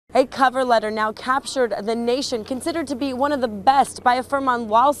A cover letter now captured the nation, considered to be one of the best by a firm on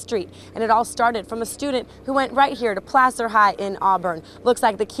Wall Street. And it all started from a student who went right here to Placer High in Auburn. Looks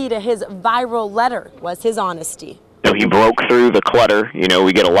like the key to his viral letter was his honesty. He broke through the clutter.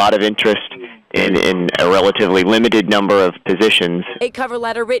 We get a lot of interest in a relatively limited number of positions. A cover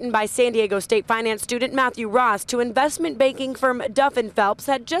letter written by San Diego State finance student Matthew Ross to investment banking firm Duff & Phelps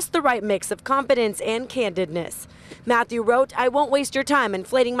had just the right mix of confidence and candidness. Matthew wrote, "I won't waste your time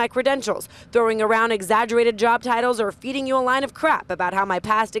inflating my credentials, throwing around exaggerated job titles, or feeding you a line of crap about how my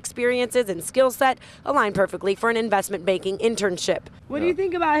past experiences and skill set align perfectly for an investment banking internship." What do you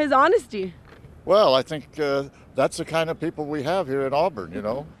think about his honesty? Well, I think that's the kind of people we have here in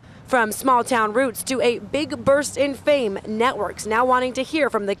Auburn, From small town roots to a big burst in fame, networks now wanting to hear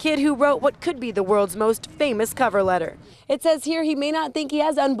from the kid who wrote what could be the world's most famous cover letter. It says here he may not think he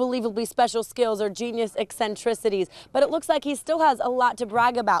has unbelievably special skills or genius eccentricities, but it looks like he still has a lot to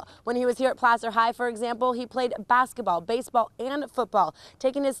brag about. When he was here at Placer High, for example, he played basketball, baseball, and football,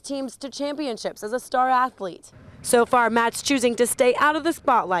 taking his teams to championships as a star athlete. So far, Matt's choosing to stay out of the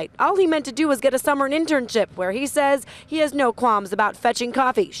spotlight. All he meant to do was get a summer internship, where he says he has no qualms about fetching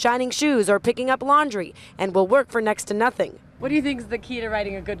coffee, shining shoes, or picking up laundry, and will work for next to nothing. What do you think is the key to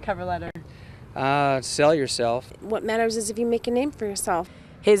writing a good cover letter? Sell yourself. What matters is if you make a name for yourself.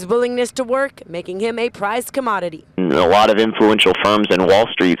 His willingness to work, making him a prized commodity. A lot of influential firms in Wall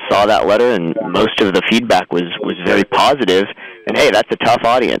Street saw that letter, and most of the feedback was very positive. And hey, that's a tough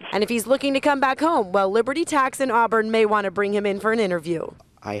audience. And if he's looking to come back home, well, Liberty Tax in Auburn may want to bring him in for an interview.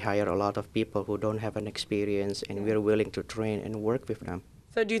 I hire a lot of people who don't have an experience, and we're willing to train and work with them.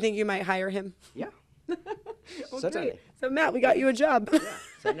 So do you think you might hire him? Yeah. Well, certainly. great. So Matt, we got you a job. Yeah.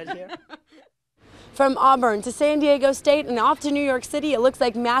 Send it here. From Auburn to San Diego State and off to New York City, it looks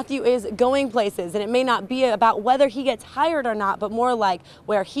like Matthew is going places, and it may not be about whether he gets hired or not, but more like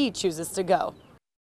where he chooses to go.